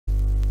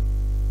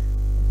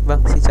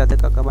Vâng, xin chào tất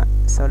cả các bạn.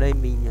 Sau đây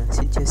mình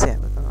xin chia sẻ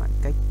với các bạn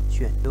cách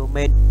chuyển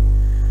domain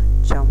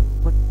trong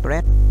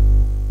WordPress,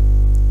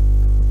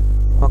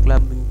 hoặc là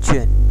mình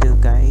chuyển từ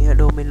cái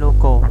domain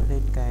local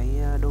lên cái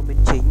domain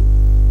chính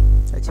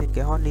ở trên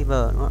cái hot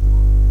liver, đúng không ạ?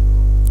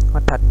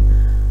 Hot thật.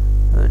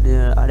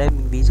 Ở đây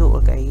mình ví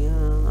dụ cái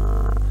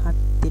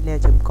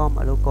html.com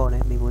ở local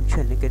này, mình muốn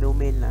chuyển lên cái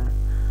domain là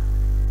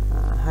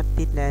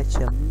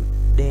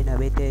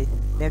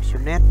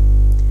html.dandev.net.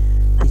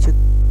 Thì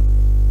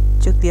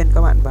trước tiên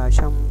các bạn vào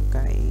trong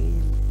cái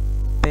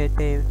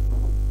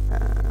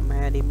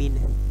phpmyadmin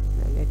này,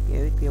 cái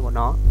SQL của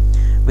nó.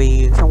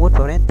 Vì trong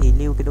WordPress thì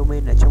lưu cái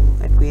domain ở trong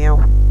SQL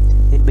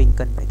nên mình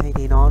cần phải thay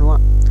thế nó, đúng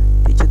không ạ?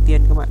 Thì trước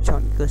tiên các bạn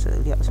chọn cơ sở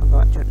dữ liệu, xong các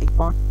bạn chọn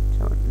export,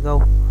 chọn go,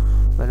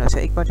 và nó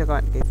sẽ export cho các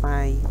bạn cái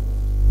file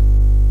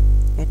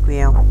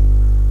SQL.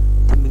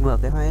 Thì mình mở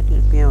cái file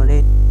SQL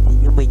lên, thì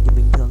như mình thì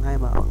mình thường hay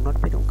mở bằng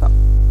notepad cộng,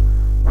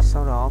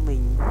 sau đó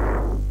mình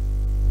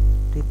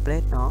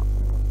replace nó.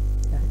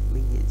 Đây,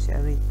 mình sẽ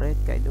replace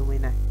cái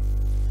domain này,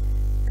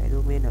 cái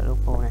domain ở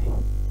local này,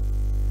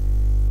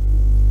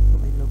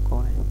 domain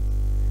local này,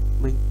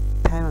 mình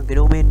thay bằng cái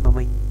domain mà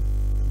mình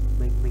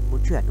muốn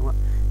chuyển, đúng không ạ?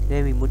 Thì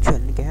đây mình muốn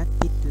chuyển lên cái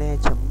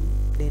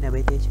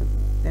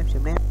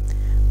html.dnbt.dev.net,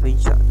 mình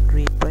chọn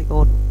replace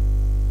all,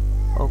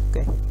 ok,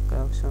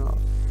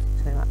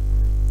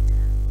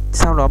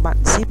 sau đó bạn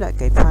ship lại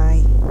cái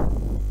file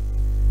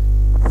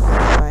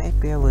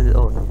SQL vừa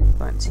rồi,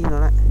 bạn ship nó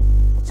lại,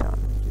 chọn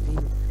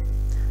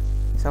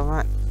sau đó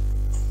bạn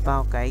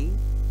vào cái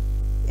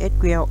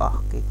SQL ở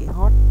cái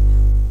hot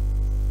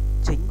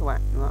chính của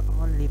bạn, đúng không?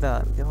 Hot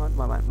liver, cái hot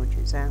mà bạn muốn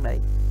chuyển sang đấy,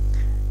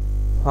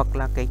 hoặc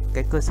là cái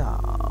cơ sở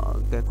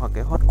hoặc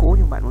cái hot cũ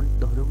nhưng bạn muốn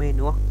đổi domain,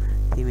 đúng không?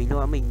 Thì mình lúc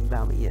đó mình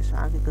vào mình sẽ xóa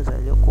cái cơ sở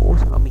dữ liệu cũ,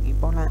 sau đó mình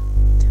import lại.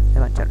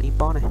 Đây, bạn chọn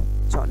import này,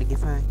 chọn đến cái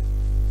file,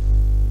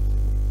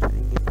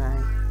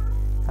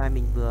 file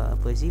mình vừa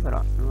zip vào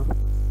đó, đúng không?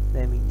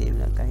 Đây mình để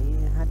là cái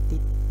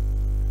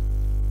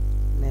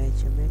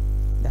html.net,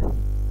 đây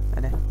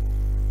ở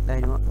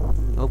đây đúng không?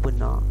 Mình open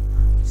nó,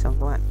 xong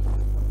các bạn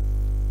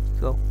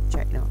go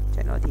chạy nó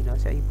thì nó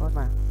sẽ import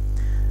vào.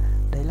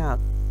 Đấy là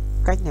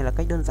cách này là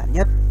cách đơn giản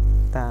nhất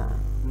và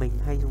mình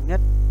hay dùng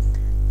nhất.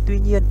 Tuy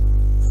nhiên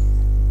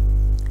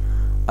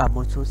ở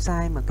một số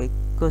site mà cái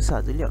cơ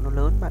sở dữ liệu nó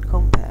lớn, bạn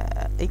không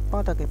thể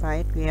export ra cái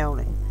file SQL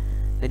này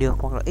để được,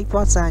 hoặc là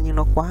export ra nhưng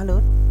nó quá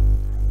lớn,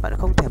 bạn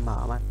không thể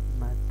mở mà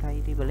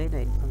thay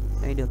replace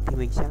này được, thì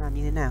mình sẽ làm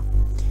như thế nào?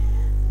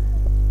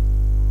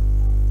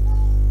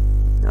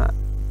 Đó.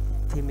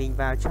 Thì mình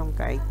vào trong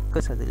cái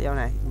cơ sở dữ liệu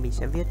này, mình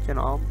sẽ viết cho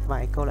nó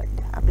vài câu lệnh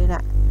để update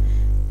lại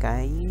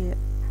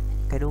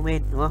cái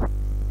domain, đúng không?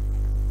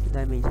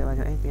 Đây mình sẽ vào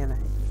trong SQL này,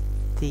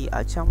 thì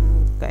ở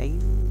trong cái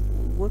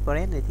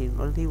WordPress này thì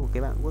nó lưu một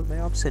cái bảng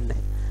WordPress option này.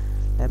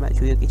 Đấy, bạn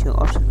chú ý cái trường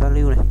option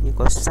value này, như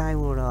có size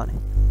URL này,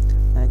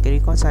 đấy, cái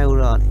record size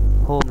URL này,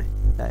 home này,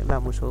 đấy, và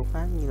một số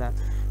khác như là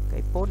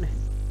cái post này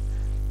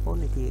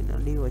thì nó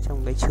lưu ở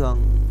trong cái trường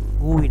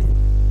GUI này.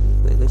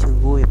 Với cái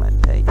trường GUI bạn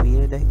thấy chú ý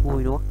đây,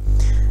 GUI, đúng không?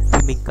 Thì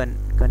mình cần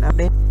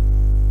update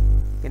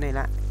cái này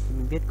lại, thì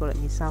mình viết câu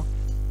lệnh như sau.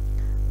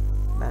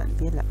 Bạn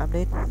viết là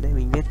update, đây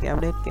mình viết cái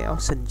update cái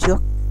option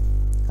trước,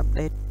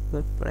 update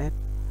WordPress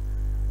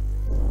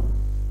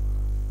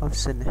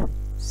option này,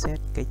 set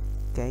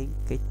cái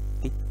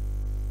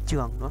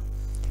trường đó,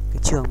 cái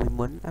trường mình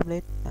muốn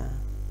update là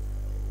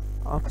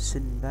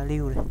option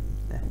value này,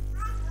 đây,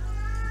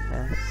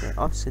 cái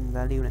option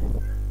value này.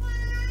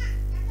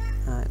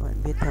 Các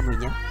bạn viết theo mình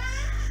nhé.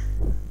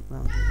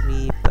 Vâng,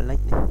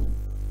 replace này.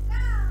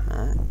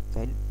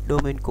 Cái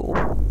domain cũ,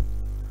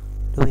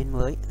 domain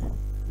mới,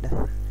 đây,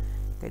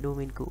 cái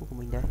domain cũ của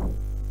mình đây.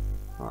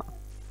 Đó.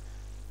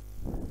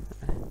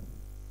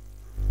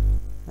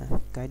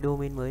 Cái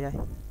domain mới đây,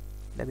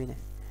 đây bên này.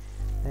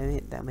 Đây,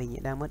 hiện tại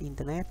mình đang mất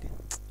internet.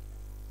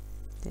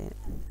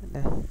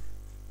 Đây.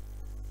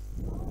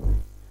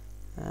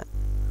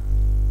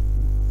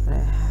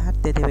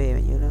 HTTP,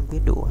 bạn nhớ là viết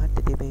đủ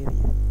HTTP vậy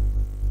nhé.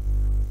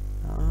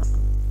 Đó,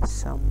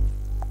 xong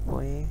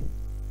quay.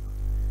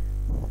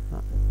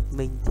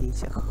 Mình thì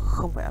sẽ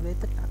không phải update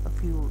tất cả các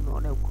field nó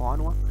đều có,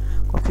 đúng không?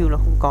 Có field nó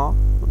không có,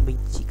 mình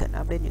chỉ cần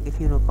update những cái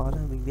field nó có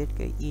thôi. Mình viết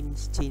cái in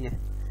này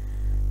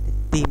để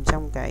tìm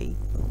trong cái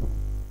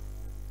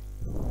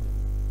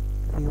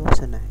field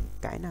option này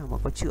cái nào mà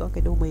có chữa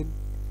cái domain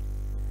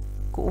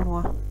cũ,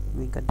 đúng không?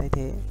 Mình cần thay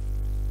thế.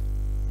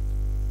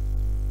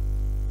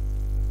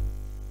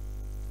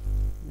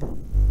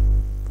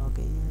 Vào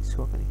cái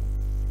suộc này.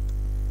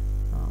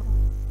 Đó.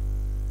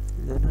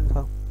 Lớn hơn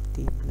không?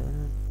 Tìm lớn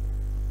hơn.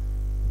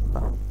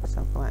 Vâng,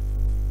 sau các bạn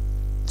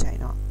chạy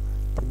nó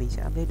thì mình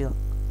sẽ update được.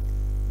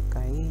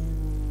 Cái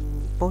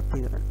post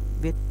thì bạn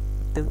viết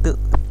tương tự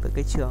với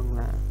cái trường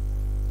là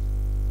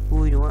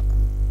vui, đúng không ạ?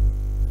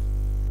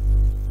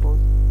 Post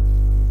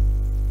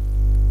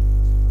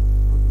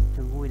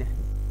trường vui này,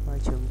 và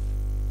trường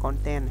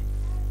content này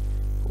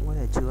cũng có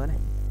thể chứa này,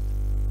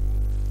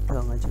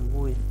 thường là trường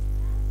vui này.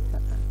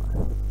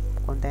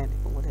 Content này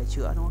cũng có thể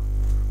chữa, đúng không?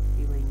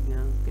 Khi mình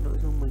cái nội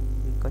dung mình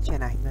có chèn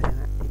ảnh vào chẳng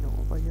hạn thì nó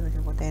cũng có chứa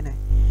trong content này.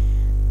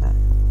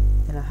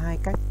 hai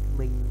cách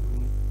mình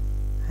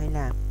hay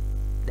làm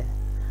để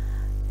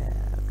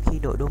khi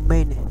đổi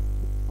domain này,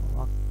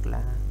 hoặc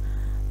là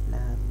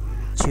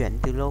chuyển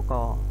từ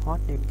local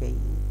host lên cái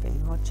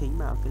host chính,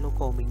 mà ở cái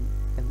local mình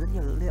cần rất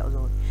nhiều dữ liệu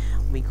rồi,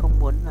 mình không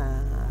muốn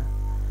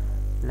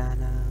là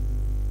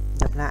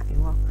nhập lại,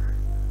 đúng không?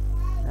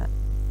 Đấy.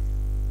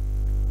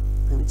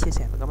 Mình chia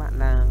sẻ với các bạn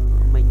là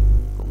mình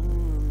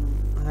cũng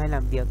hay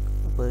làm việc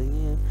với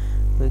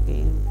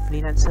cái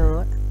freelancer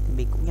ấy, thì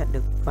mình cũng nhận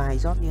được vài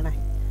job như này,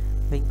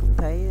 mình cũng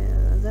thấy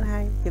rất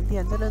hay, kiếm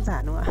tiền rất đơn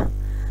giản, đúng không ạ?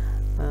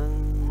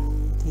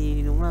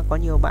 Thì đúng là có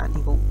nhiều bạn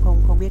thì cũng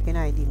không biết cái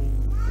này, thì mình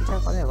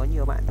chắc có thể có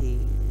nhiều bạn thì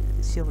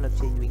siêu lập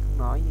trình mình không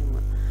nói, nhưng mà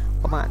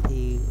có bạn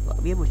thì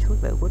biết một chút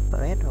về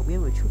WordPress hoặc biết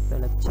một chút về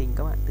lập trình,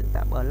 các bạn tự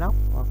tạo blog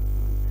hoặc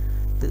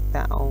tự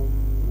tạo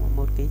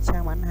một cái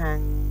trang bán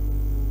hàng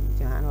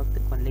chẳng hạn, hoặc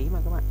tự quản lý mà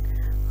các bạn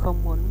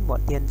không muốn bỏ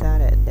tiền ra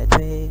để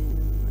thuê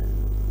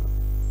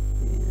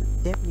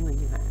dev như mình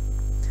chẳng hạn,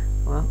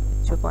 đúng không?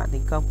 Chúc các bạn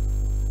thành công.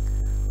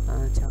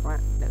 Chào các bạn,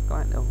 để các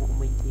bạn ủng hộ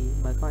mình thì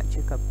mời các bạn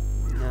truy cập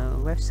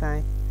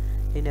website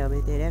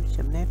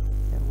dandev.net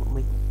để ủng hộ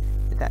mình.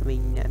 Hiện tại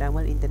mình đang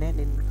mất internet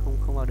nên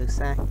không vào được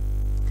site.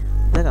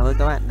 Rất cảm ơn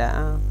các bạn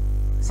đã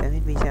xem hết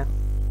video.